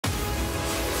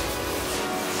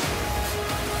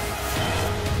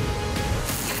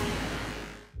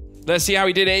Let's see how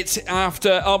he did it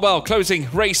after, closing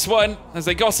race 1 as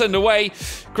they got underway.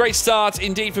 Great start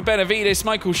indeed for Benavides.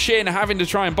 Michael Shin having to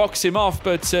try and box him off,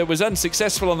 but was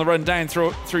unsuccessful on the run down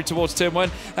through towards turn 1.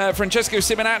 Francesco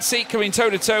Simonazzi coming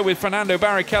toe-to-toe with Fernando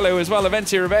Barrichello as well.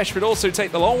 Aventi Ravesh would also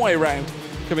take the long way round.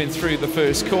 Coming through the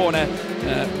first corner,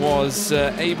 was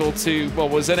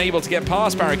unable to get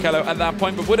past Barrichello at that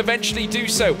point, but would eventually do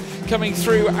so, coming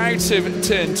through out of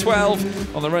turn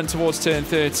 12 on the run towards turn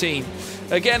 13.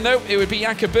 Again, though, it would be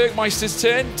Jakob Bergmeister's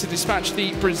turn to dispatch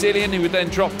the Brazilian, who would then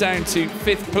drop down to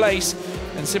 5th place,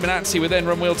 and Simonazzi would then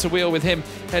run wheel to wheel with him,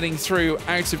 heading through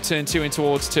out of turn 2 and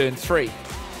towards turn 3.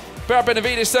 Brad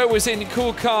Benavides, though, was in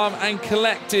cool, calm and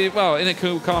collective, in a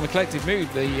cool, calm and collective mood.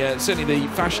 Certainly the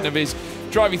fashion of his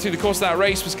driving through the course of that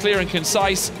race was clear and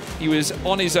concise. He was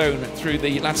on his own through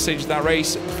the latter stage of that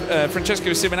race. Francesco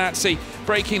Simonazzi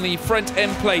breaking the front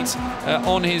end plate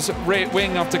on his rear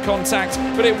wing after contact.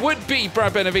 But it would be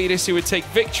Brad Benavides who would take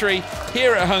victory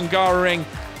here at Hungaroring,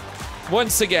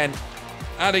 once again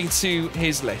adding to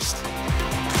his list.